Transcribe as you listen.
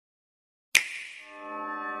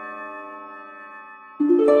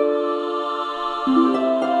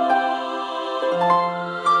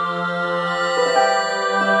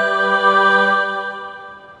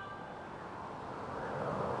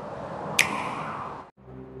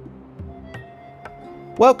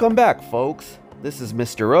Welcome back, folks. This is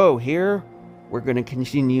Mr. O here. We're going to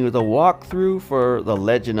continue the walkthrough for The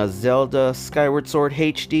Legend of Zelda Skyward Sword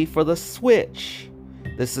HD for the Switch.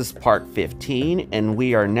 This is part 15, and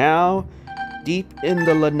we are now deep in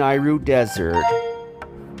the Lanayru Desert.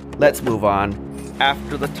 Let's move on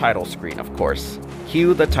after the title screen, of course.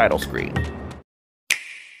 Cue the title screen.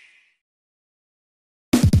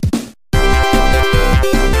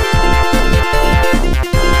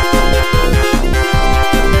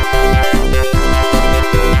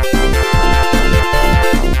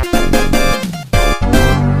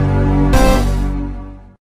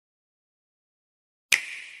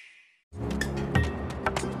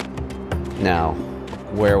 Now,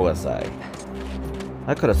 where was I?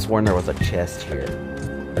 I could have sworn there was a chest here.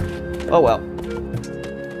 Oh well.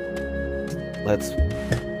 Let's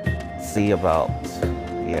see about...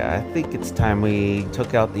 Yeah, I think it's time we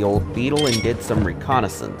took out the old beetle and did some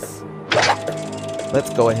reconnaissance. Let's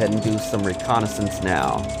go ahead and do some reconnaissance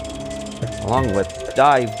now. Along with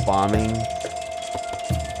dive bombing.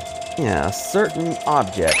 Yeah, a certain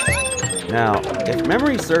object. Now, if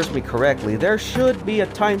memory serves me correctly, there should be a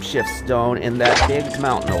time shift stone in that big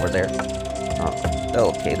mountain over there.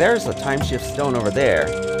 Oh, okay, there's a time shift stone over there.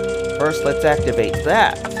 First, let's activate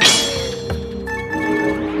that.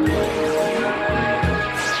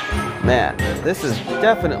 Man, this has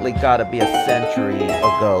definitely got to be a century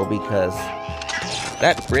ago because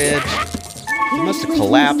that bridge must have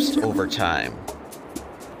collapsed over time.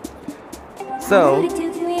 So,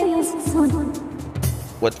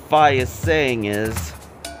 what Fi is saying is,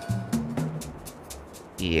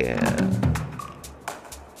 yeah,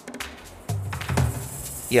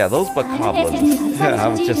 those bokoblins. I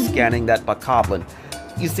was just scanning that bokoblin.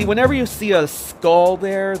 You see, whenever you see a skull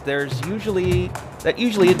there, that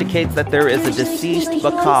usually indicates that there is a deceased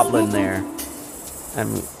bokoblin there.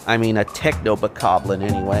 I mean a techno bokoblin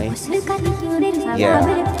anyway.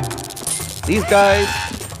 Yeah. These guys.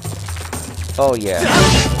 Oh yeah.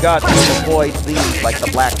 Got to avoid these like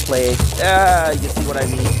the Black Plague. You see what I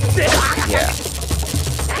mean? Yeah.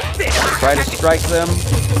 Try to strike them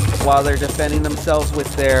while they're defending themselves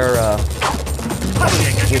with their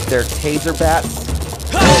taser bats.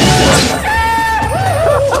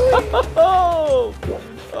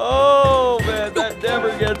 Oh man, that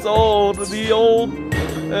never gets old. The old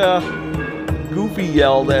goofy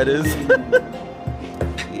yell, that is.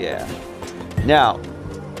 Yeah. Now,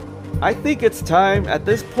 I think it's time at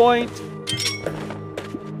this point.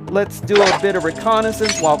 Let's do a bit of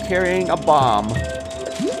reconnaissance while carrying a bomb.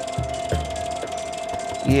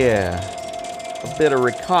 Yeah, a bit of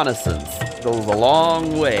reconnaissance goes a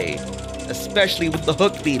long way, especially with the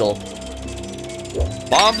hook beetle.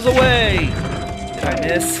 Bombs away! Did I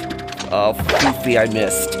miss? Oh, goofy, I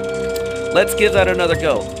missed. Let's give that another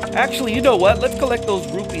go. Actually, you know what? Let's collect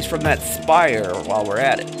those rupees from that spire while we're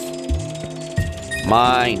at it.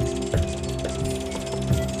 Mine.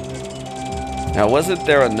 Now, wasn't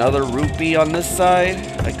there another rupee on this side?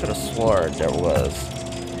 I could have sworn there was.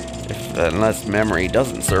 Unless memory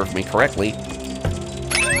doesn't serve me correctly.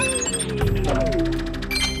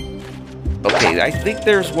 Okay, I think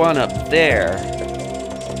there's one up there.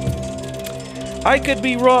 I could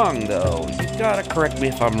be wrong, though. You gotta correct me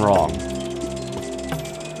if I'm wrong.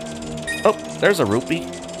 Oh, there's a rupee.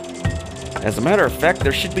 As a matter of fact,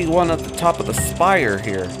 there should be one at the top of the spire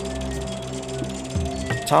here.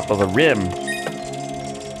 Top of the rim.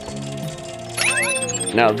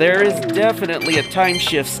 Now, there is definitely a time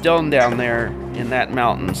shift stone down there in that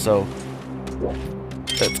mountain, so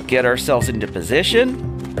let's get ourselves into position.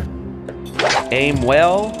 Aim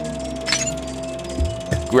well.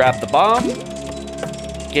 Grab the bomb.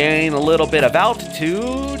 Gain a little bit of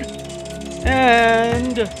altitude.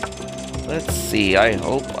 And let's see, I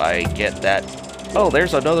hope I get that. Oh,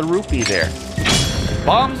 there's another rupee there.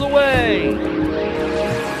 Bombs away!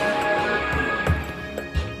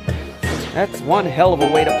 That's one hell of a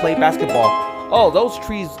way to play basketball. Oh, those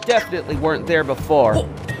trees definitely weren't there before.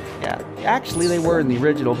 Yeah, actually they were in the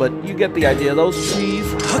original, but you get the idea. Those trees.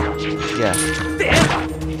 Yeah.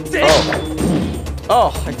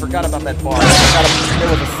 Oh, I forgot about that bar. There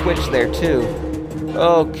was a switch there too.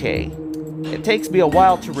 Okay. It takes me a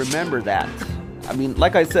while to remember that. I mean,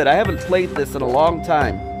 like I said, I haven't played this in a long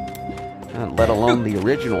time. Let alone the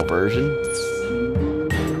original version.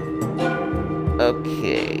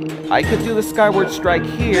 Okay. I could do the Skyward Strike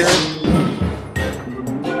here.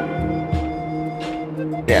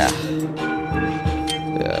 Yeah.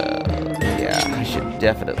 Yeah, I should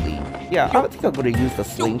definitely... Yeah, I think I'm going to use the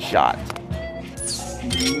slingshot.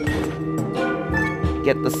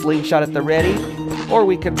 Get the slingshot at the ready. Or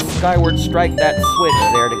we can Skyward Strike that switch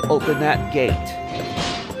there to open that gate.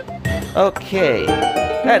 Okay,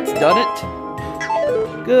 that's done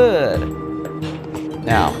it. Good.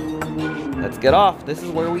 Now, let's get off. This is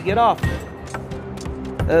where we get off.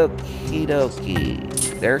 Okie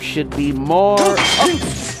dokie. There should be more. Oh.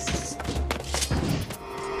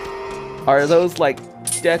 Are those like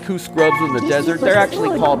Deku scrubs in the desert? They're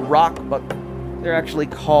actually called rock octoroks.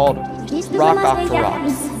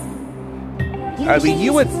 I mean,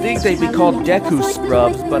 you would think they'd be called Deku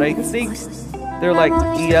scrubs, but I think they're like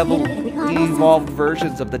evolved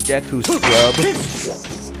versions of the Deku scrub.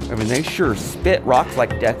 I mean, they sure spit rocks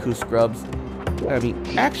like Deku scrubs. I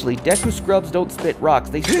mean, actually, Deku scrubs don't spit rocks,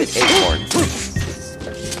 they spit acorns.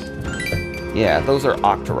 Yeah, those are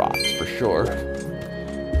octoroks for sure.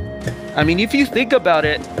 I mean, if you think about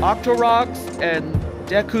it, octoroks and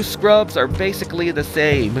Deku scrubs are basically the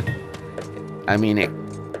same. I mean,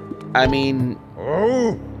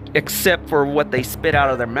 except for what they spit out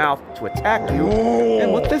of their mouth to attack you.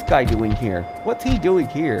 And what's this guy doing here? What's he doing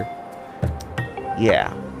here?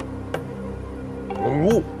 Yeah.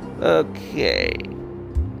 Okay.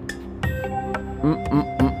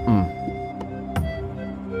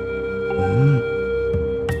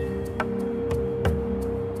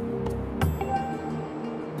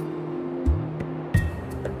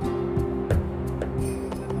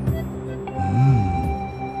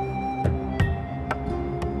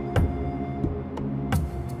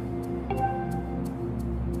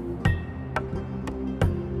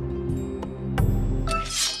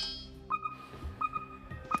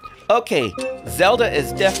 Okay, Zelda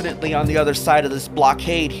is definitely on the other side of this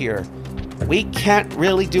blockade here. We can't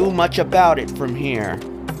really do much about it from here.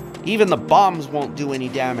 Even the bombs won't do any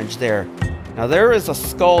damage there. Now there is a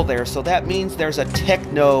skull there, so that means there's a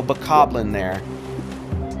techno bokoblin there.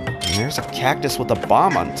 And there's a cactus with a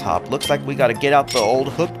bomb on top. Looks like we gotta get out the old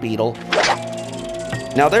hook beetle.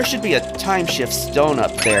 Now there should be a time shift stone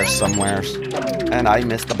up there somewhere. And I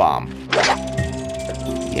missed the bomb.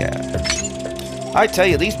 Yeah. I tell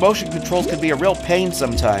you, these motion controls can be a real pain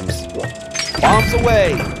sometimes. Bombs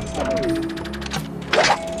away!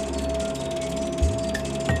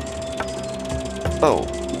 Oh,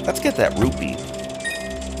 let's get that rupee.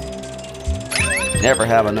 Never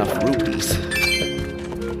have enough rupees.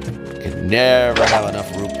 Can never have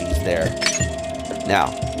enough rupees there.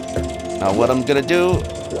 Now what I'm gonna do...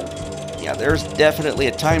 Yeah, there's definitely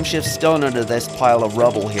a time shift stone under this pile of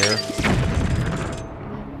rubble here.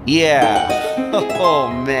 Yeah. Oh,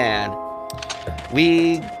 man.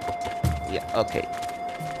 Yeah, okay.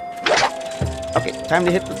 Okay, time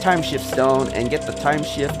to hit the time shift stone and get the time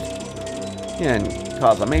shift and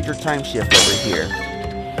cause a major time shift over here.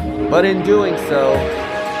 But in doing so,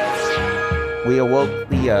 we awoke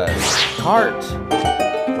the cart,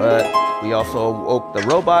 but we also awoke the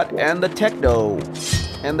robot and the techno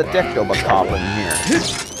bokoblin here.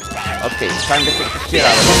 Okay, time to kick the shit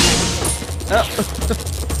out of him. Oh.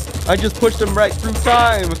 I just pushed him right through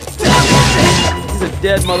time. He's a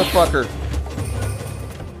dead motherfucker.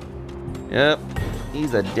 Yep,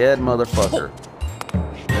 he's a dead motherfucker.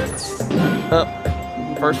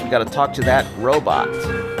 First we gotta talk to that robot.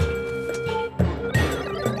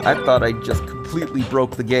 I thought I just completely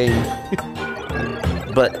broke the game.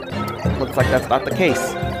 But looks like that's not the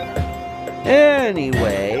case.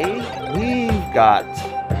 Anyway, we've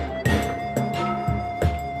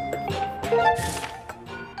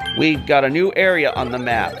got a new area on the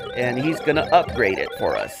map, and he's gonna upgrade it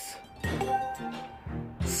for us.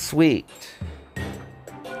 Sweet.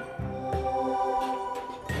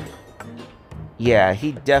 Yeah,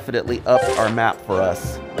 he definitely upped our map for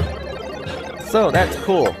us. So that's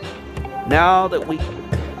cool. Now that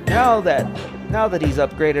he's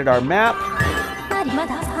upgraded our map,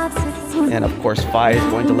 and of course Fi is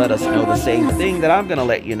going to let us know the same thing that I'm gonna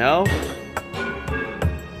let you know.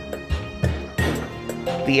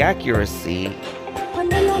 The accuracy.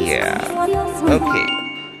 Yeah. Okay.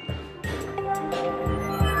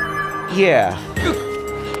 Yeah.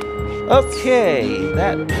 Okay,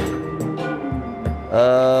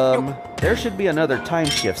 there should be another time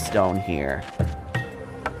shift stone here.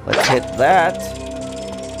 Let's hit that.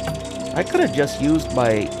 I could have just used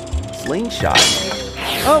my slingshot.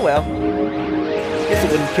 Oh well. Guess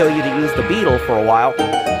it wouldn't kill you to use the beetle for a while.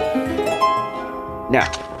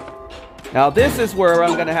 Now this is where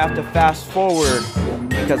I'm gonna have to fast forward,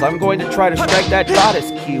 because I'm going to try to strike that goddess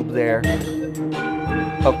cube there.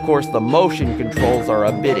 Of course, the motion controls are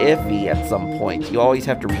a bit iffy at some point. You always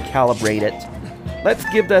have to recalibrate it. Let's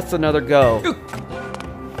give this another go.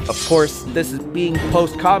 Of course, this is being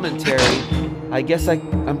post-commentary. I guess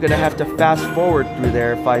I'm gonna have to fast forward through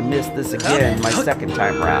there if I miss this again my second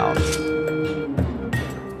time round.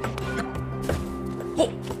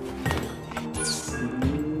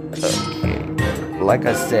 like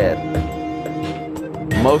I said,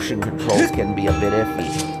 motion controls can be a bit iffy.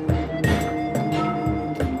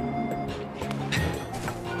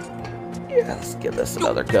 Yeah, let's give this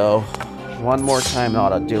another go. One more time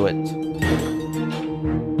ought to do it.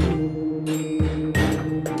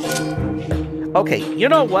 Okay, you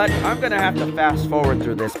know what? I'm gonna have to fast forward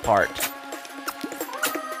through this part.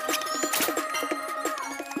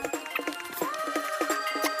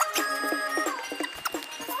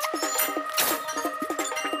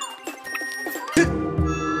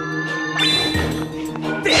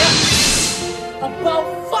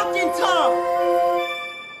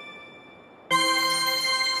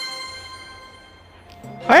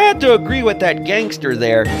 I had to agree with that gangster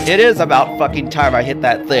there. It is about fucking time I hit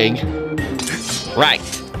that thing. Right.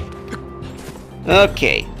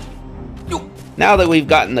 Okay. Now that we've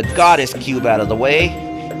gotten the goddess cube out of the way,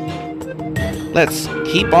 let's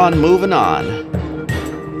keep on moving on.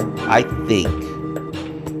 I think.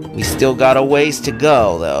 We still got a ways to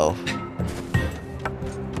go, though.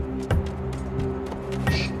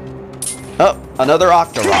 Oh, another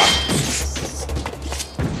Octorok.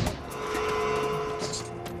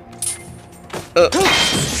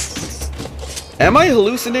 Am I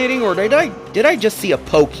hallucinating, or did I just see a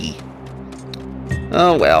pokey?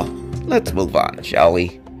 Oh well, let's move on, shall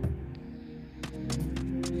we?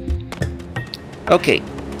 Okay,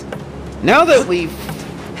 now that we've...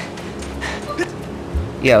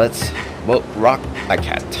 Yeah, let's... Well, I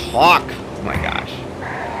can't talk! Oh my gosh.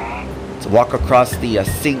 Let's walk across the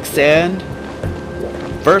sinksand.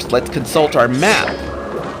 First, let's consult our map.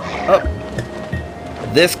 Oh,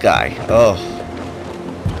 this guy. Oh.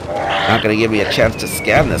 Not gonna give me a chance to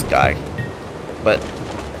scan this guy, but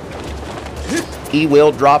he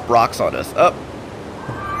will drop rocks on us. Up.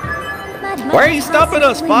 Why are you stopping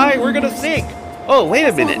us, Fi? We're gonna sink. Oh, wait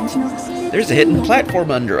a minute. There's a hidden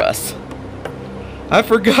platform under us. I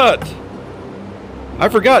forgot.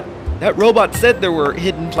 That robot said there were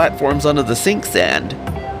hidden platforms under the sinksand.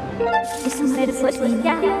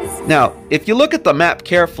 Now, if you look at the map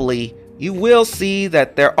carefully, you will see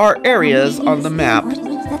that there are areas on the map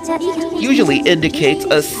usually indicates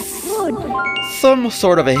some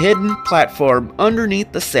sort of a hidden platform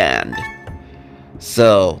underneath the sand.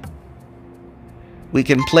 So we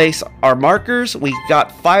can place our markers. We've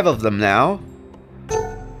got 5 of them now.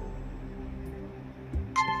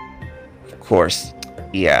 Of course,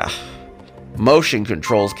 yeah, motion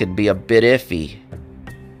controls can be a bit iffy.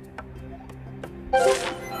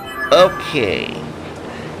 Okay.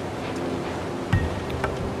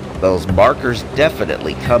 Those markers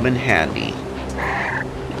definitely come in handy.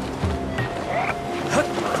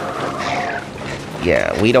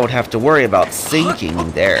 Yeah, we don't have to worry about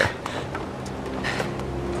sinking there.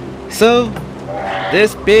 So,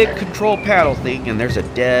 this big control panel thing, and there's a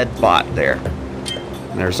dead bot there.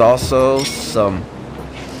 And there's also some...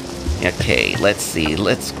 Okay, let's see.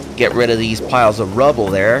 Let's get rid of these piles of rubble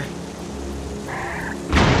there.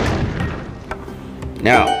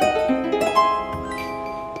 Now,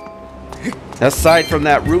 aside from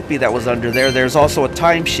that rupee that was under there, there's also a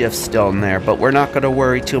time shift stone there, but we're not going to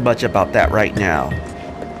worry too much about that right now.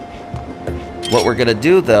 What we're going to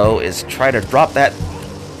do, though, is try to drop that...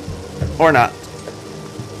 Or not.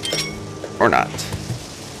 Or not.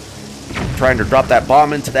 Trying to drop that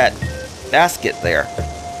bomb into that basket there.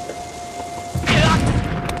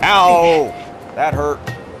 Ow! That hurt.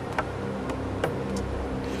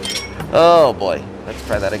 Oh, boy. Let's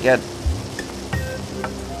try that again.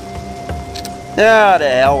 Ah, to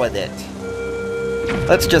hell with it.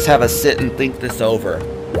 Let's just have a sit and think this over.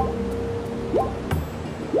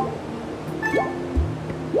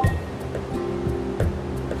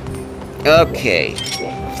 Okay.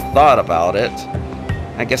 Thought about it.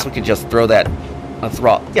 I guess we could just throw that...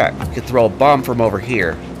 Yeah, we could throw a bomb from over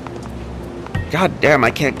here. God damn,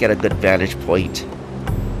 I can't get a good vantage point.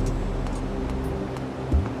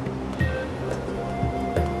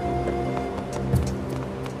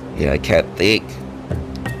 Yeah, I can't think.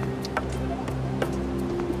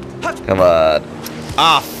 Come on.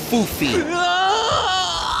 Ah, foofy.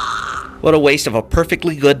 What a waste of a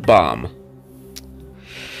perfectly good bomb.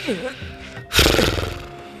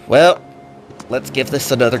 Well, let's give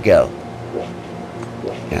this another go.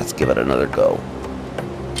 Yeah, let's give it another go.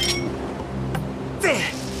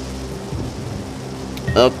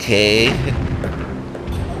 Okay.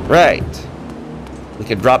 Right. We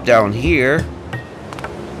can drop down here.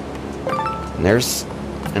 And there's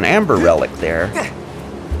an amber relic there.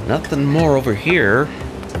 Nothing more over here.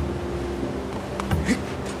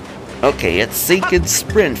 Okay, it's sink and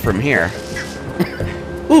sprint from here.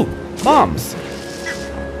 Ooh, bombs.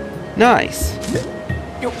 Nice.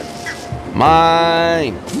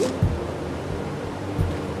 Mine!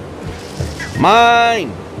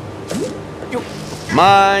 Mine!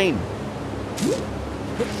 Mine!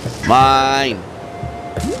 Mine!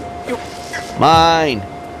 Mine!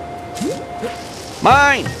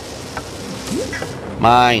 Mine!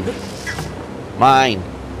 Mine! Mine!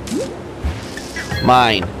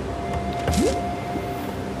 Mine!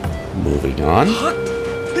 Moving on.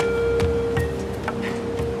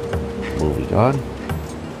 Moving on.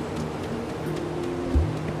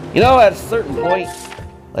 You know, at a certain point,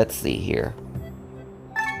 let's see here.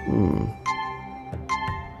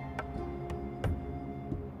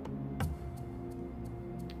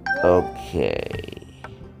 Okay.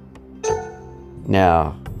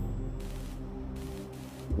 Now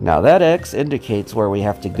that X indicates where we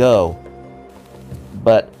have to go.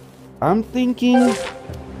 But I'm thinking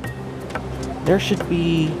there's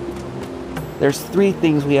 3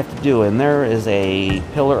 things we have to do, and there is a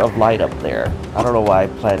pillar of light up there. I don't know why I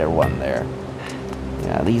planted one there.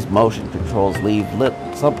 Yeah, these motion controls leave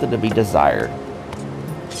something to be desired.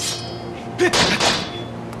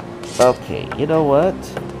 Okay, you know what?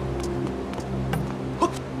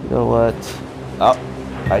 You know what? Oh,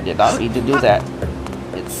 I did not mean to do that.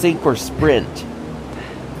 It's sink or sprint.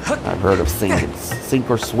 I've heard of sink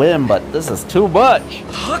or swim, but this is too much.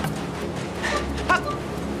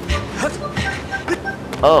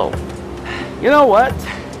 Oh, you know what?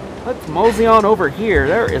 Let's mosey on over here.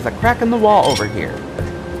 There is a crack in the wall over here.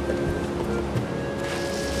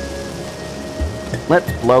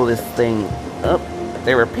 Let's blow this thing up.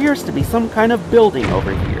 There appears to be some kind of building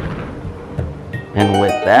over here. And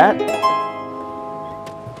with that,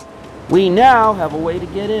 we now have a way to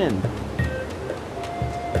get in.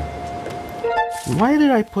 Why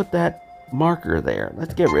did I put that marker there?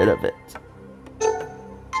 Let's get rid of it.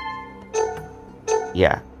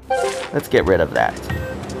 Yeah, let's get rid of that.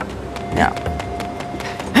 Now,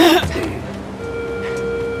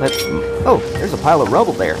 oh, there's a pile of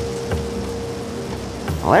rubble there.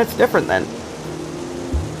 Well, that's different then.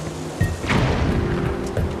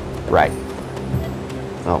 Right.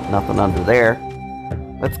 Oh, nothing under there.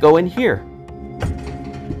 Let's go in here.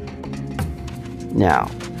 Now,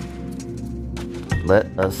 let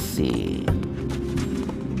us see.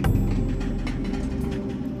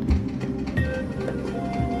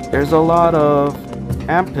 There's a lot of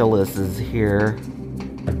ampulluses here.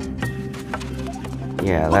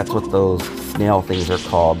 Yeah, that's what those snail things are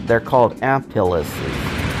called. They're called ampulluses.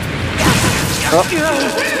 Oh,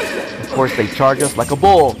 of course they charge us like a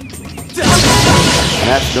bull. And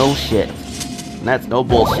that's no shit. And that's no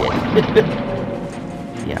bullshit.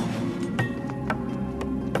 Yeah.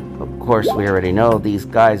 Of course, we already know these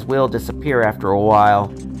guys will disappear after a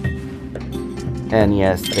while. And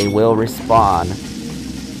yes, they will respawn.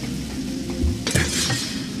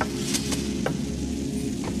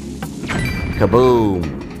 Kaboom!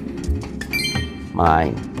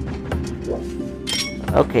 Mine.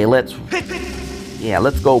 Okay, let's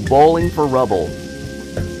go bowling for rubble.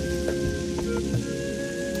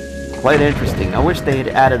 Quite interesting. I wish they'd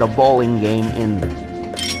added a bowling game in.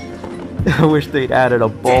 I wish they'd added a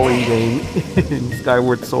bowling game in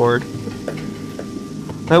Skyward Sword.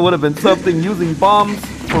 That would have been something, using bombs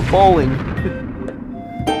for bowling.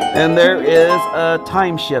 And there is a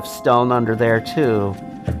time shift stone under there too.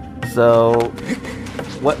 So,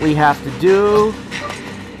 what we have to do,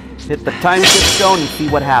 hit the time shift stone and see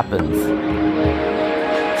what happens.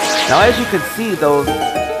 Now, as you can see, those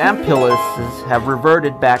ampulluses have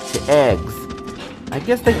reverted back to eggs. I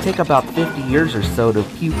guess they take about 50 years or so to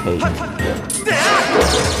pupate.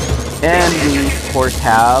 And we, of course,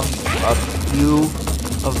 have a few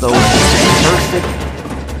of those perfect.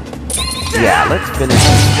 Yeah, let's finish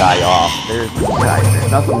this guy off. There's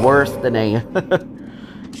nothing worse than a...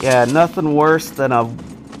 Yeah, nothing worse than a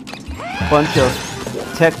bunch of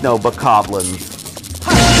techno-bokoblins.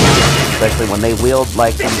 Especially when they wield,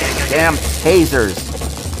 like, some damn tasers.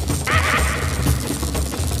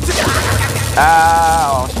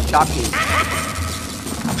 Ow, shocking.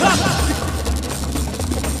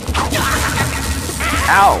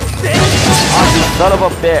 Ow! Oh, you son of a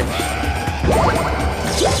bitch.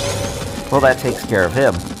 Well, that takes care of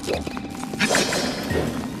him.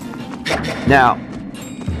 Now,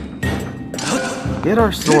 get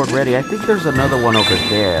our sword ready. I think there's another one over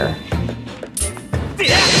there.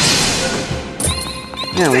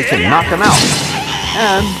 And we can knock him out.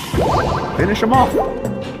 And finish him off.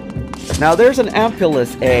 Now there's an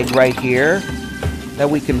ampullus egg right here that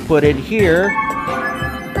we can put in here.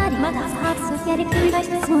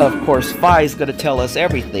 Of course, Phi's gonna tell us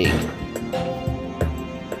everything.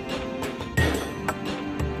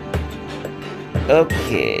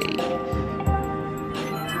 Okay.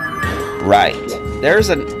 Right. There's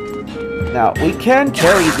an... Now, we can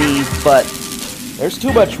carry these, but there's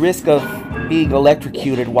too much risk of being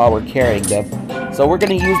electrocuted while we're carrying them. So we're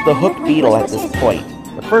going to use the hook beetle at this point.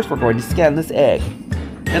 But first we're going to scan this egg.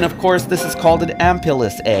 And of course, this is called an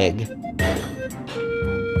ampullus egg.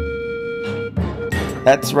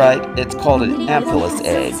 That's right, it's called an ampullus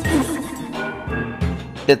egg.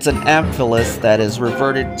 It's an ampullus that is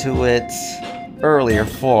reverted to its earlier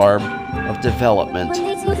form of development.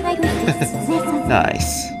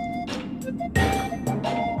 Nice.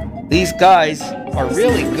 These guys are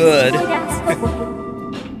really good.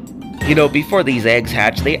 You know, before these eggs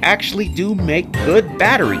hatch, they actually do make good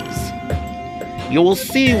batteries. You will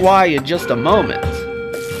see why in just a moment.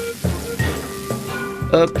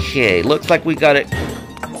 Okay, looks like we gotta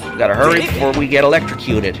hurry before we get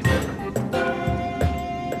electrocuted.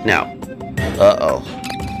 Now,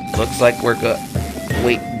 looks like we're good.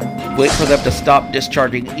 Wait for them to stop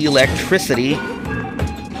discharging electricity.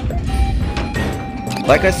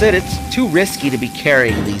 Like I said, it's too risky to be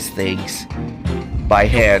carrying these things by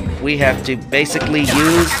hand. We have to basically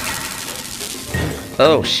use...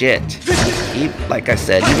 Oh shit. Like I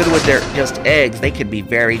said, even with their just eggs, they can be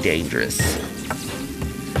very dangerous.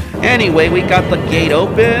 Anyway, we got the gate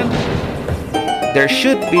open. There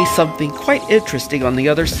should be something quite interesting on the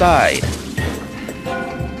other side.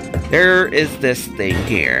 There is this thing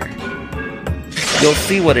here. You'll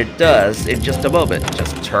see what it does in just a moment.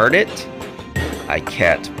 Just turn it. I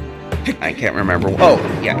can't remember. Oh,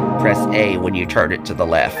 yeah, press A when you turn it to the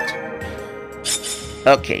left.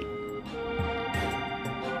 Okay.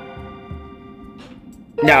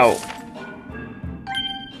 Now,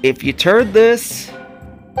 if you turn this...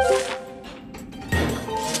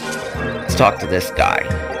 Let's talk to this guy.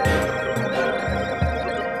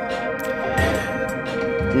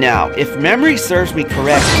 Now, if memory serves me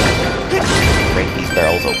correctly... Break these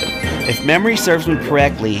barrels open. If memory serves me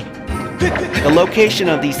correctly, the location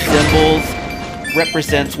of these symbols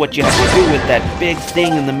represents what you have to do with that big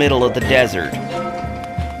thing in the middle of the desert.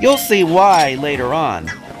 You'll see why later on.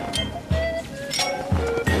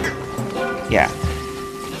 Yeah.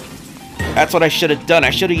 That's what I should have done. I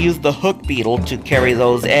should have used the hook beetle to carry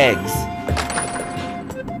those eggs.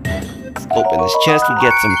 Let's open this chest. We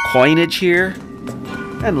get some coinage here.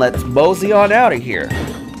 And let's mosey on out of here.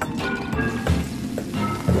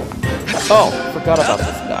 Oh, forgot about this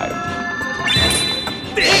guy.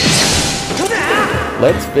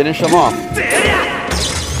 Let's finish him off.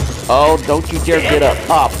 Oh, don't you dare get up.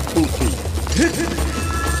 Ah, poopy.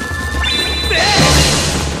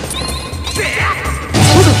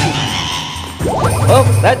 Well,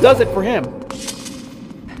 that does it for him.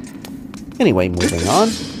 Anyway, moving on.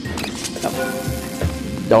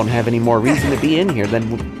 Oh, don't have any more reason to be in here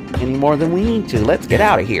any more than we need to. Let's get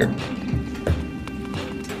out of here.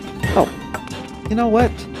 Oh, you know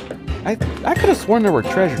what? I could have sworn there were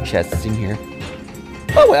treasure chests in here.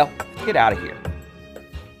 Oh well, get out of here.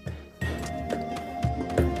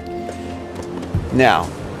 Now,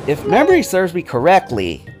 if memory serves me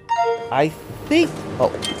correctly, I think...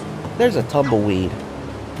 Oh, there's a tumbleweed.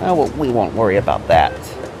 Well, we won't worry about that.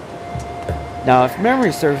 Now, if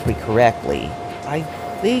memory serves me correctly, I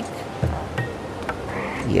think...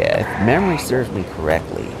 Yeah, if memory serves me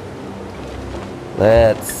correctly...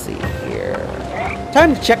 Let's see here...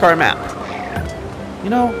 Time to check our map. You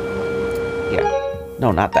know... Yeah.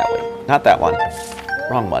 No, not that way. Not that one.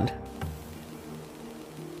 Wrong one.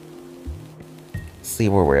 Let's see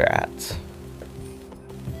where we're at.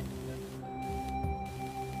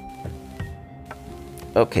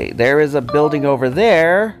 Okay, there is a building over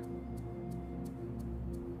there.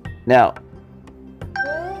 Now.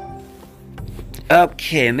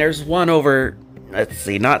 Okay, and there's one over... Let's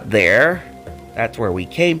see, not there. That's where we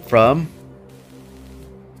came from.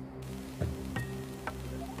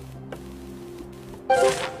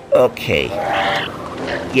 Okay.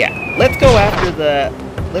 Yeah, let's go after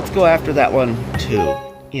that one too.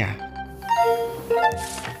 Yeah.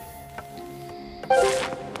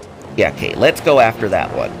 Yeah, okay, let's go after that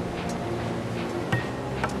one.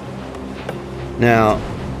 Now,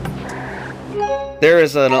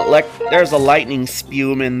 there's a lightning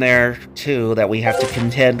spume in there too that we have to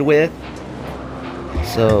contend with.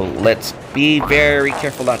 So let's be very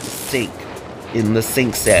careful not to sink in the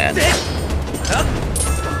sinksand.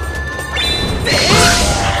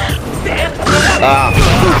 Ah,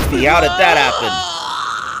 poofy, how did that happen?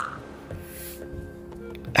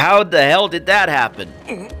 How the hell did that happen?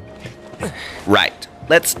 Right,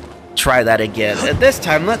 let's try that again. And this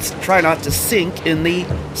time, let's try not to sink in the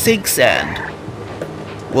sinksand.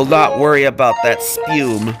 We'll not worry about that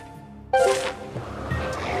spume.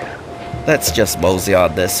 Let's just mosey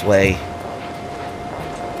on this way.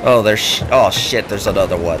 Oh, oh shit, there's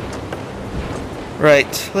another one.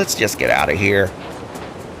 Right, let's just get out of here.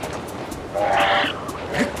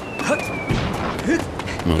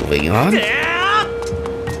 Moving on.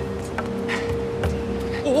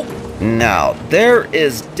 Now, there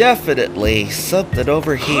is definitely something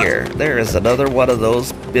over here. There is another one of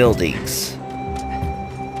those buildings.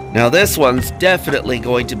 Now, this one's definitely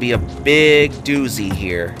going to be a big doozy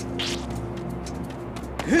here.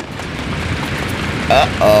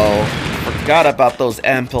 Uh-oh. Forgot about those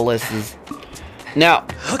ampulluses. Now,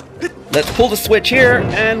 let's pull the switch here,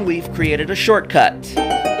 and we've created a shortcut.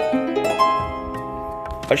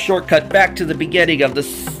 A shortcut back to the beginning of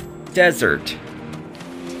this desert.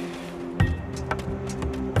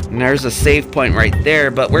 And there's a save point right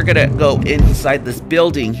there, but we're gonna go inside this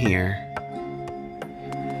building here.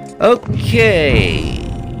 Okay.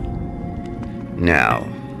 Now,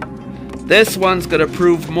 this one's gonna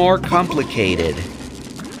prove more complicated.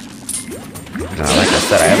 Now, like I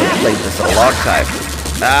said, I haven't played this in a long time.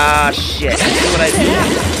 Ah, shit. You see what I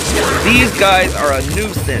mean? These guys are a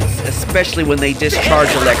nuisance, especially when they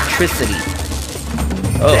discharge electricity.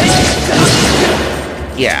 Oh.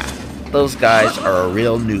 Yeah. Those guys are a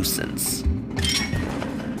real nuisance.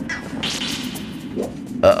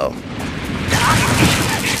 Uh-oh.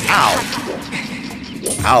 Ow.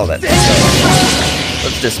 Ow, that's good.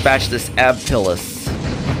 Let's dispatch this ampillus.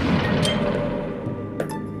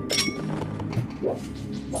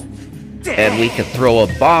 And we can throw a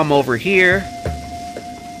bomb over here.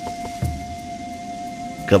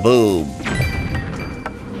 Kaboom.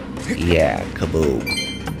 Yeah, kaboom.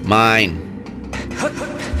 Mine.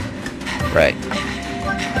 Right.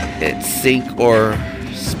 It's sink or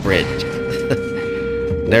sprint.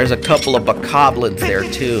 There's a couple of bokoblins there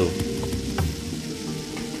too.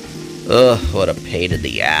 Ugh, what a pain in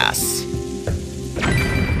the ass.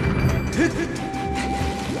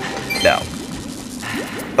 No.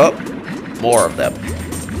 Oh, more of them.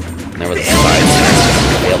 There was a sign there.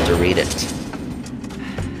 I failed to read it.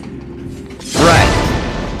 Right.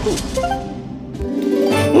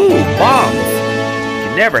 Ooh, bombs.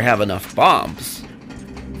 Never have enough bombs.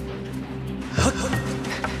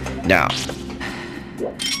 Now,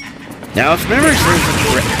 if memory serves me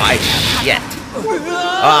correctly, shit.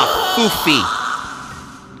 Ah, foofy.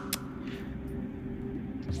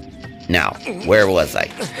 Now, where was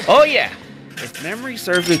I? Oh yeah, if memory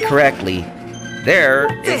serves me correctly, there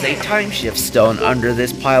is a time shift stone under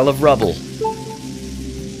this pile of rubble.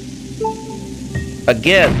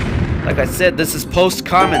 Again, like I said, this is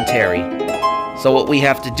post-commentary. So what we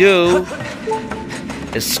have to do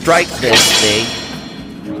is strike this thing.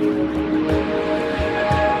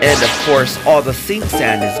 And of course, all the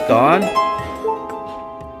sinksand is gone.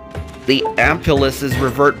 The ampulluses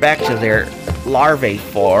revert back to their larvae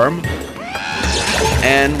form.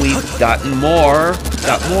 And we've got more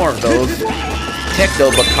of those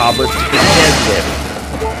techno-bokoblins to contend with.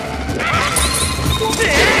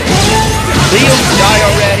 Leo, die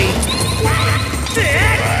already!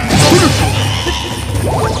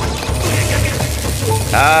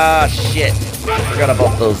 Ah, shit. Forgot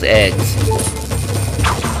about those eggs.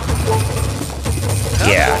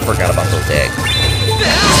 Yeah, I forgot about those eggs.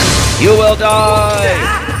 You will die!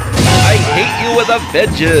 I hate you with a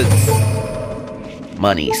vengeance!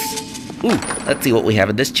 Monies. Ooh, let's see what we have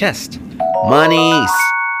in this chest. Monies!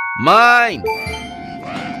 Mine!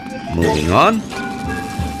 Moving on.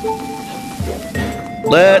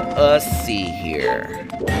 Let us see here.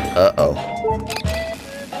 Uh-oh.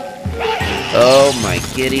 Oh my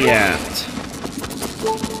giddy aunt.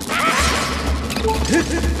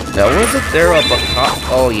 Now wasn't there a bokoblin?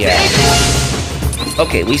 Oh yeah.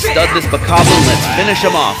 Okay, we stunned this bokoblin. Let's finish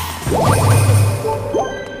him off.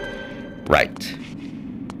 Right.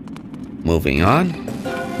 Moving on.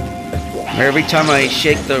 Every time I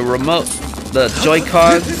shake the remote, the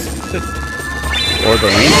Joy-Cons, or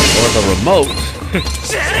the remote,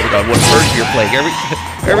 depending on what version you're playing,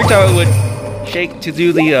 every time I would shake to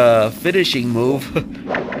do the finishing move,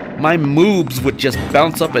 my moves would just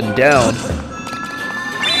bounce up and down.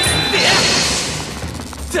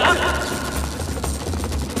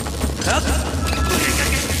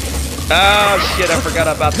 Oh shit, I forgot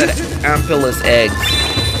about that ampillus eggs.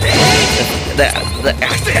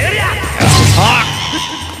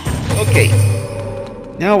 Okay.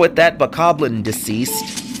 Now with that bokoblin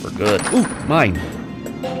deceased, we're good. Ooh, mine.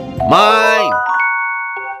 Mine!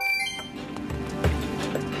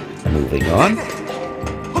 Moving on.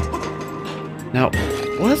 Now,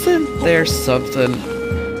 wasn't there something...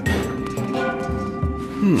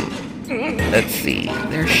 Let's see.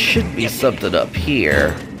 There should be something up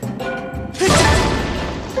here.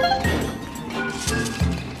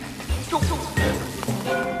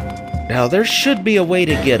 Now, there should be a way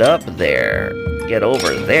to get up there. Get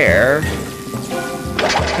over there.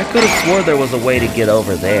 I could have swore there was a way to get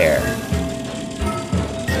over there.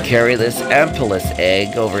 Let's carry this Ampulus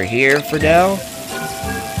egg over here for now.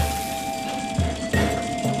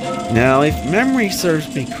 Now, if memory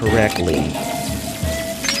serves me correctly,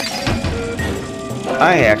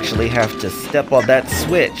 I actually have to step on that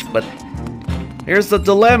switch, but here's the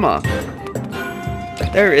dilemma.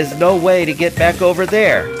 There is no way to get back over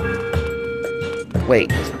there.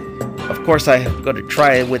 Wait. Of course, I'm going to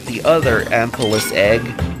try it with the other Ampulus egg.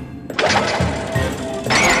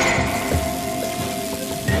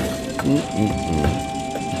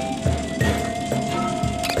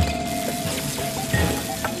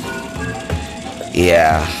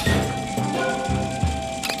 Yeah.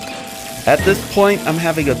 At this point, I'm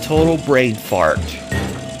having a total brain fart.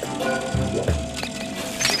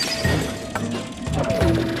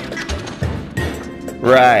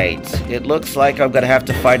 Right. It looks like I'm gonna have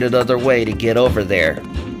to find another way to get over there.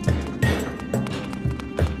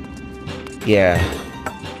 Yeah.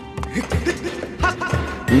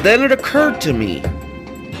 And then it occurred to me,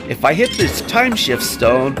 if I hit this time shift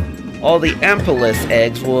stone, all the Ampulus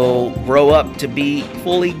eggs will grow up to be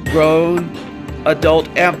fully grown adult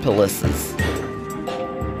Ampuluses.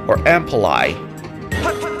 Or Ampuli.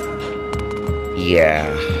 Yeah.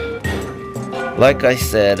 Like I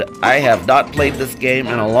said, I have not played this game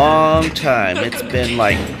in a long time. It's been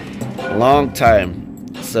like a long time.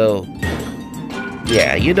 So,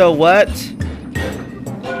 yeah, you know what?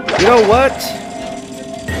 You know what?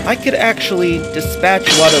 I could actually dispatch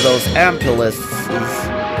one of those Ampuluses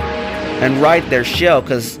and ride their shell,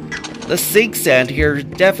 because the sinksand here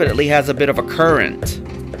definitely has a bit of a current.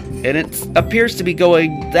 And it appears to be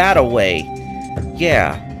going that-a-way.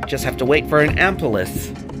 Yeah, just have to wait for an Ampulus.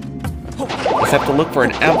 Just have to look for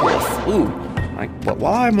an Ampulus. Ooh,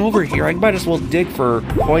 while I'm over here, I might as well dig for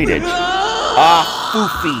coinage. Ah,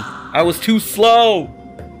 foofy. I was too slow.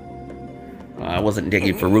 I wasn't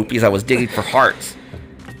digging for rupees, I was digging for hearts.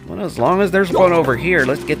 Well, as long as there's one over here,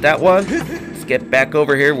 let's get that one. Let's get back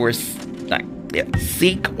over here. We're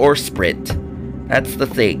seek or sprint. That's the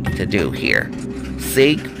thing to do here.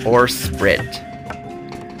 Seek or sprint.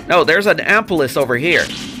 No, there's an Ampulus over here.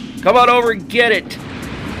 Come on over and get it.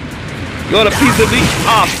 You want a piece of me?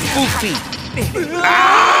 Ah, foofy.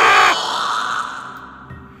 Ah!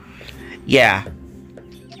 Yeah.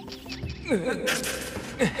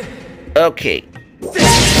 Okay. Back to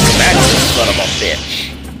the son of a bitch.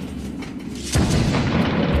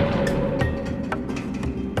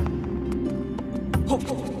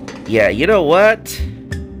 Yeah, you know what?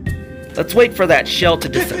 Let's wait for that shell to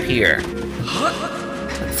disappear.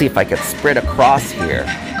 Let's see if I can sprint across here.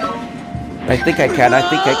 I think I can.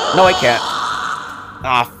 No, I can't.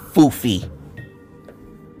 Ah, foofy.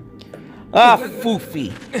 Ah,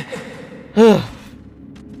 foofy.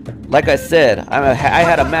 Like I said, I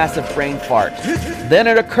had a massive brain fart. Then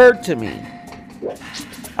it occurred to me,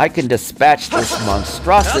 I can dispatch this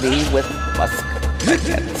monstrosity with musk. I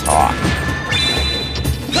can't talk.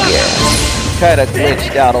 Yeah, kind of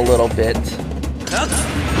glitched out a little bit.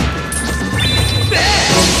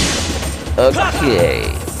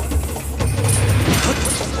 Okay.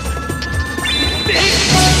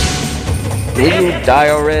 Will you die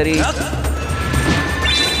already?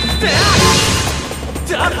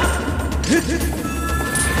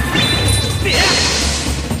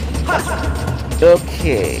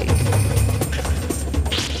 Okay.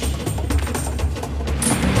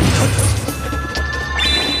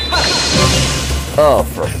 Oh,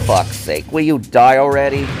 for fuck's sake. Will you die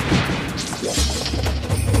already?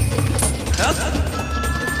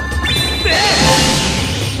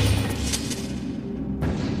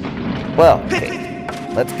 Well, okay.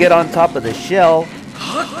 Let's get on top of the shell,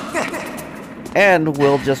 and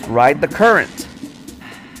we'll just ride the current.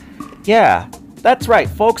 Yeah, that's right,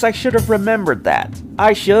 folks. I should have remembered that.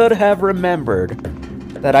 I should have remembered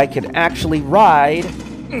that I can actually ride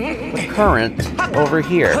the current over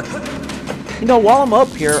here. You know, while I'm up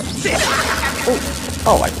here...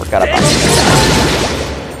 Oh, I forgot about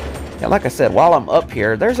that. Yeah, like I said, while I'm up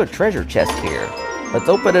here, there's a treasure chest here. Let's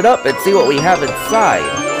open it up and see what we have inside.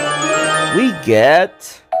 We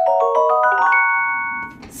get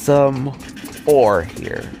some ore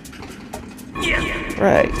here.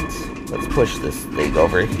 Right. Let's push this thing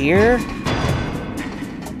over here.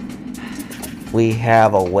 We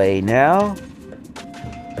have a way now.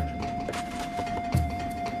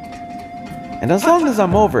 And as long as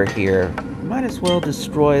I'm over here, might as well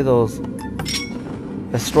destroy that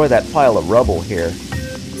pile of rubble here.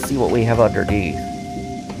 See what we have underneath.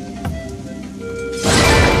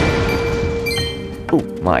 Ooh,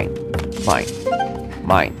 mine. Mine.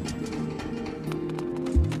 Mine.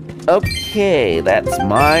 Okay, that's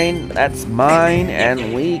mine,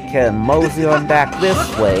 and we can mosey on back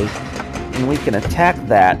this way, and we can attack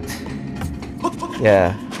that.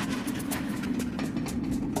 Yeah.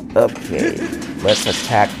 Okay, let's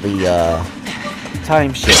attack the,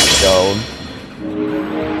 time shift stone.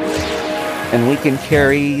 And we can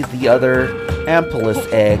carry the other Ampulus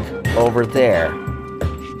egg over there.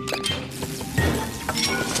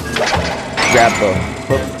 Grab the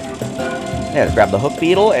hook. Yeah, grab the hook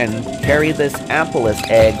beetle and carry this Ampulus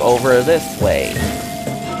egg over this way.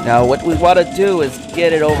 Now what we want to do is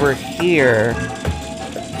get it over here.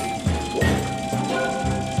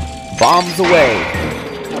 Bombs away.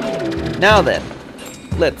 Now then,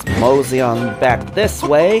 let's mosey on back this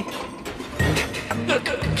way.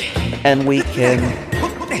 And we can...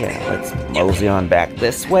 Yeah, let's mosey on back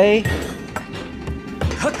this way.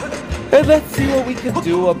 And let's see what we can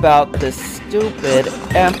do about this stupid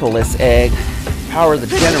Ampulus egg. Power the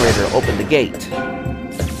generator, open the gate.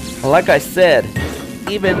 Like I said,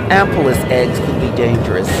 even Ampulus eggs can be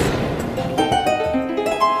dangerous.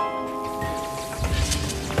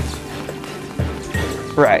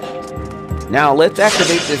 Right. Now let's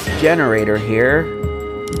activate this generator here.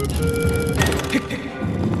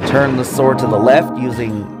 Turn the sword to the left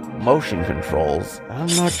using motion controls.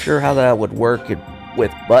 I'm not sure how that would work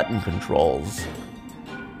with button controls.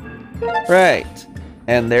 Right.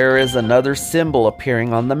 And there is another symbol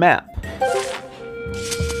appearing on the map.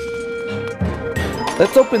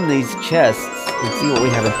 Let's open these chests and see what we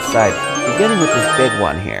have inside. Beginning with this big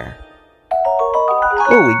one here.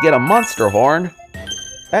 Oh, we get a monster horn.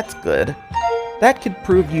 That's good. That could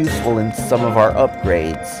prove useful in some of our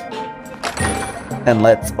upgrades. And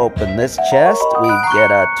let's open this chest. We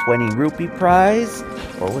get a 20 rupee prize.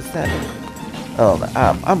 Or what's that? Oh,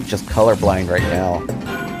 I'm just colorblind right now.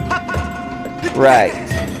 Right.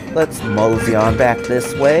 Let's mosey on back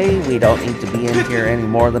this way. We don't need to be in here any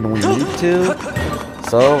more than we need to.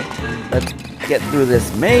 So, let's get through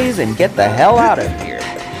this maze and get the hell out of here.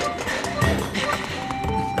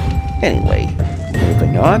 Anyway,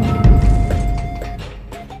 moving on.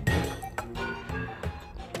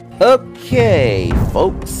 Okay,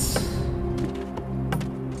 folks.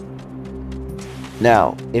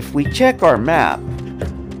 Now, if we check our map,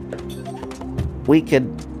 we could...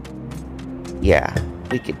 Yeah,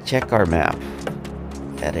 we could check our map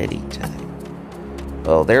at any time.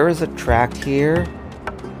 Oh, there is a track here.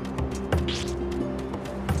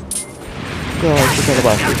 Oh, I forgot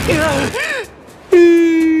about this.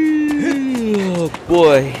 Oh,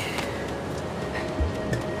 boy.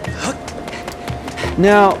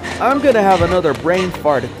 Now, I'm gonna have another brain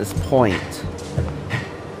fart at this point.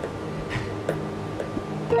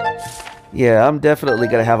 Yeah, I'm definitely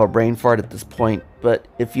gonna have a brain fart at this point, but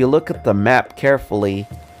if you look at the map carefully,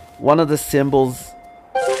 one of the symbols...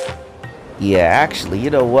 Yeah, actually, you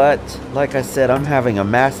know what? Like I said, I'm having a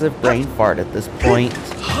massive brain fart at this point.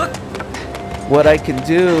 What I can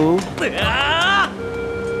do...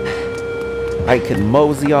 I can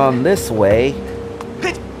mosey on this way.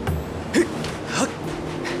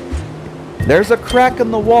 There's a crack in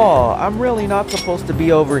the wall. I'm really not supposed to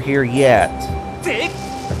be over here yet.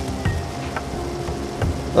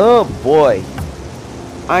 Oh boy.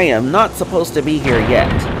 I am not supposed to be here yet.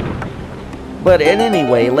 But in any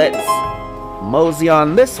way, let's mosey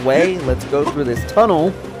on this way. Let's go through this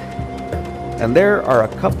tunnel. And there are a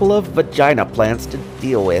couple of vagina plants to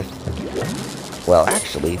deal with. Well,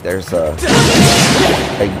 actually, there's a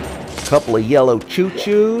couple of yellow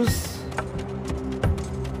choo-choos.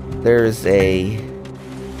 There's a...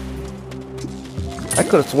 I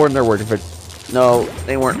could have sworn there were... No,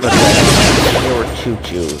 they weren't vaginas. They were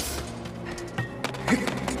choo-choos.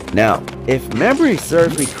 Now, if memory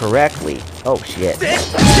serves me correctly... Oh, shit.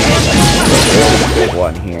 There's a big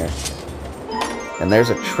one here. And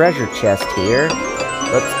there's a treasure chest here.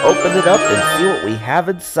 Let's open it up and see what we have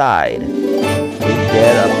inside. We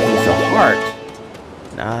get a piece of heart.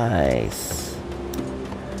 Nice.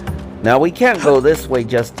 Now, we can't go this way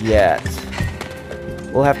just yet.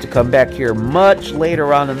 We'll have to come back here much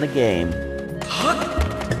later on in the game.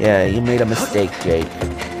 Yeah, you made a mistake, Jake.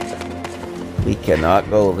 We cannot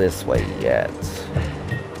go this way yet.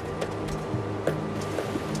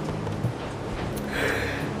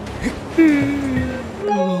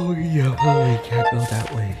 Oh, yeah, we can't go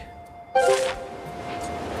that way.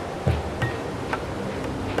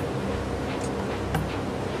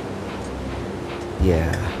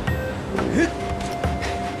 Yeah.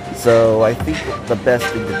 So, I think the best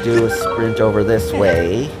thing to do is sprint over this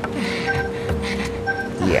way.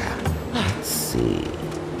 Yeah. Let's see.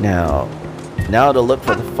 Now, Now to look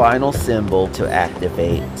for the final symbol to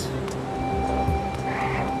activate.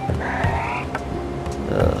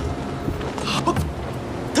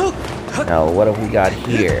 Now, what have we got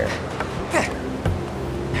here?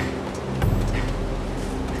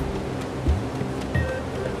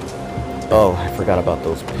 Oh, I forgot about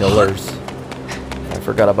those pillars. I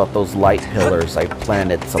forgot about those light pillars. I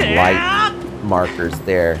planted some light markers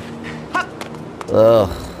there.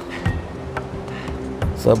 Ugh.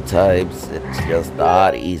 Sometimes it's just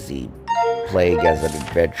not easy playing as an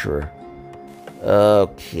adventurer.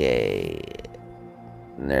 Okay.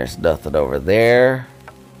 There's nothing over there.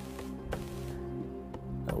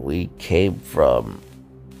 We came from...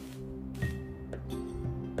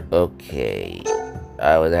 Okay.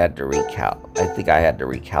 I think I had to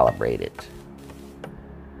recalibrate it.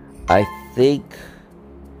 I think...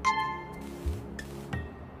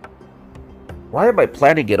 Why am I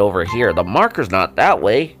planning it over here? The marker's not that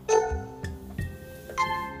way.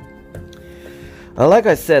 Like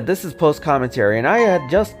I said, this is post-commentary, and I had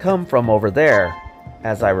just come from over there,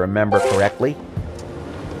 as I remember correctly.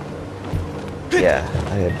 Yeah,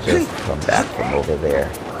 I had just come back from over there.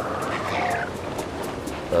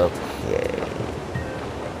 Okay.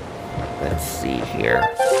 Let's see here.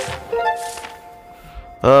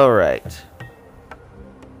 Alright.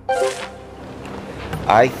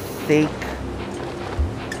 I think...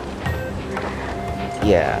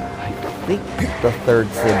 Yeah, I think the third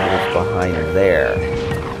symbol is behind there.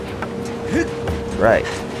 Right.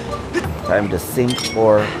 Time to sink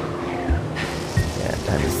or... Yeah,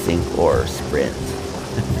 time to sink or sprint.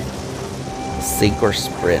 Sink or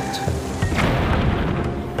sprint.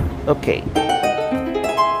 Okay.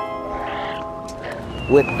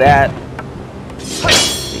 With that, let's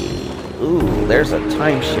see. Ooh, there's a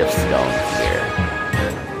time shift stone here.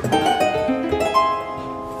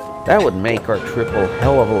 That would make our trip a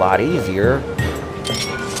hell of a lot easier.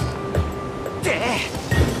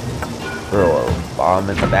 Throw a bomb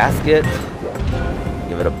in the basket.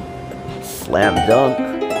 Give it a slam dunk.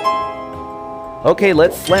 Okay,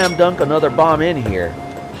 let's slam dunk another bomb in here.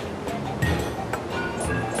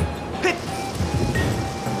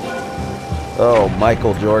 Oh,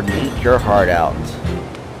 Michael Jordan, eat your heart out.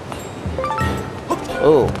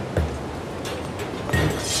 Oh.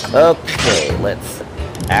 Okay, let's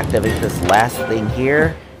activate this last thing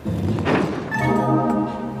here.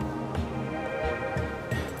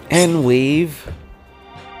 And we've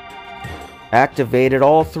activated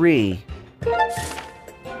all three.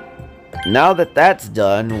 Now that that's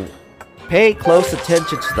done, pay close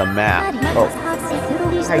attention to the map. Oh,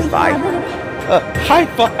 high five. High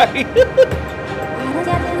five!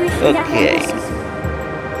 Okay.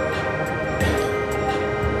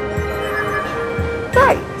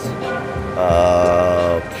 Right.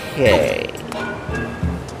 Okay.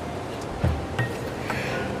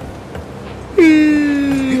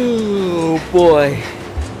 Oh boy.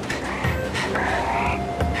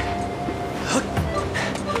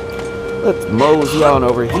 Let's mosey on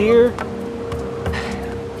over here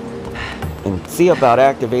and see about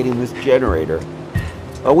activating this generator.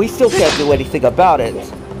 Oh, we still can't do anything about it.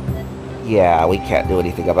 Yeah, we can't do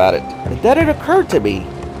anything about it. But then it occurred to me.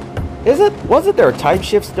 Wasn't there a time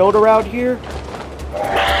shift stone around here?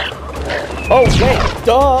 Oh, wait,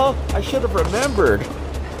 duh! I should have remembered.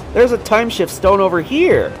 There's a time shift stone over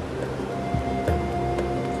here.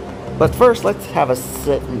 But first, let's have a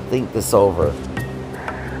sit and think this over.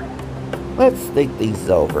 Let's think these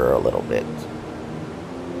over a little bit.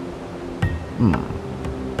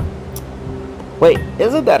 Wait,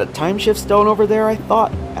 isn't that a time shift stone over there, I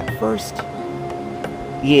thought, at first?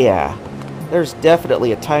 Yeah, there's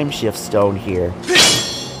definitely a time shift stone here.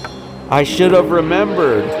 I should have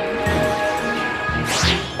remembered.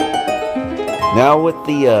 Now with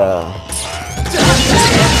the,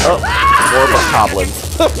 oh, more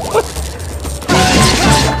bokoblins.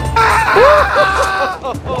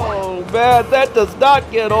 Oh, man, that does not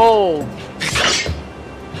get old.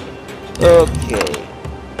 Okay.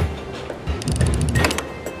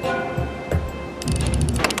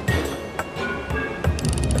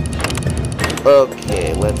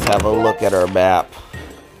 Okay, let's have a look at our map.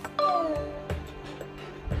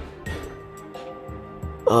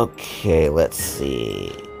 Okay, let's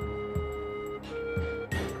see.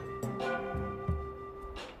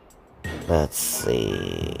 Let's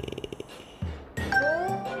see.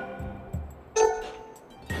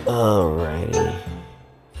 Alrighty.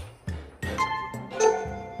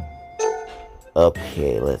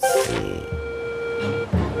 Okay, let's see.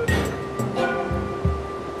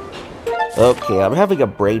 Okay, I'm having a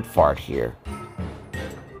brain fart here.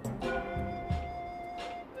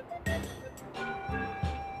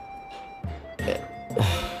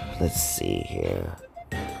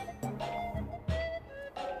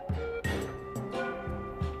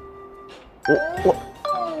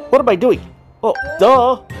 What am I doing? Oh,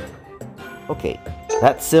 duh! Okay,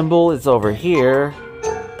 that symbol is over here.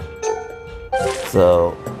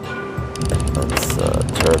 So, let's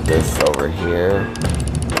turn this over here.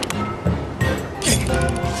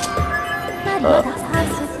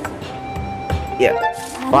 Yeah,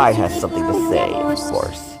 Phi has something to say, of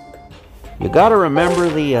course. You gotta remember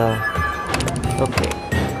the, okay.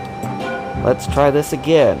 Let's try this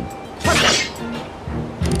again.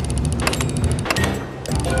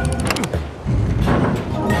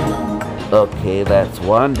 Okay, that's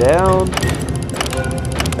one down.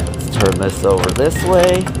 Let's turn this over this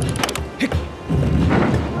way.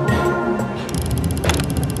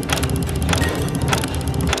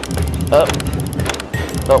 Up.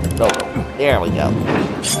 Oh, no. There we go.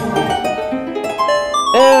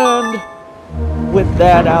 And with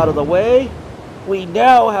that out of the way, we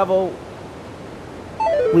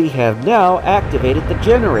have now activated the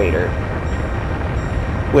generator,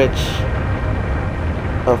 which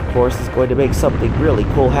of course is going to make something really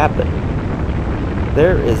cool happen.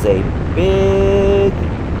 There is a big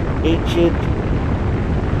ancient,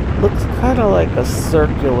 looks kind of like a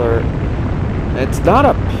circular, it's not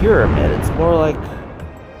a pyramid, it's more like,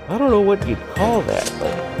 I don't know what you'd call that,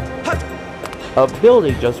 but a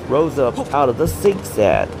building just rose up out of the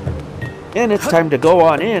sinksand. And it's time to go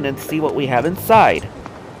on in and see what we have inside.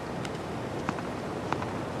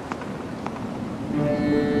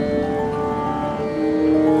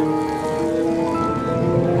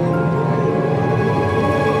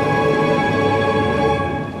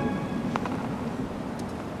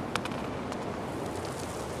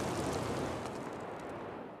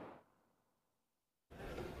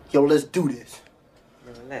 Yo, let's do this.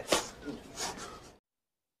 Let's.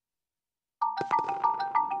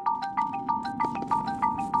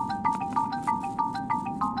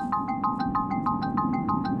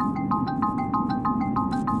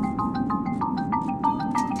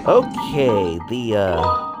 Okay, the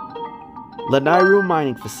Lanayru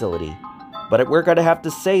Mining Facility. But we're going to have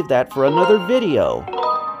to save that for another video.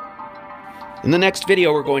 In the next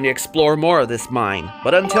video, we're going to explore more of this mine.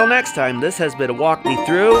 But until next time, this has been a Walk Me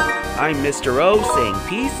Through. I'm Mr. O saying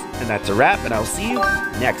peace, and that's a wrap, and I'll see you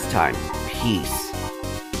next time. Peace.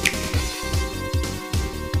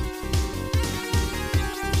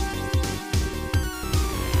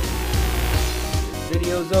 This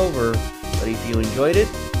video's over, but if you enjoyed it,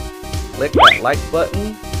 click that like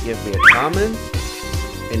button, give me a comment,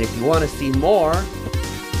 and if you want to see more,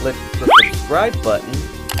 click the subscribe button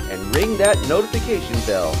and ring that notification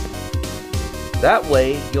bell. That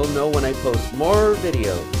way, you'll know when I post more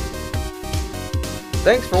videos.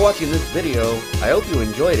 Thanks for watching this video. I hope you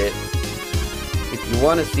enjoyed it. If you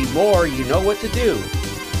want to see more, you know what to do.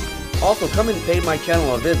 Also, come and pay my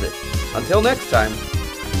channel a visit. Until next time,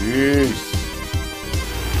 peace.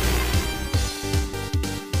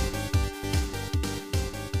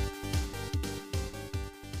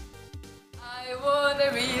 I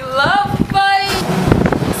wanna be loved by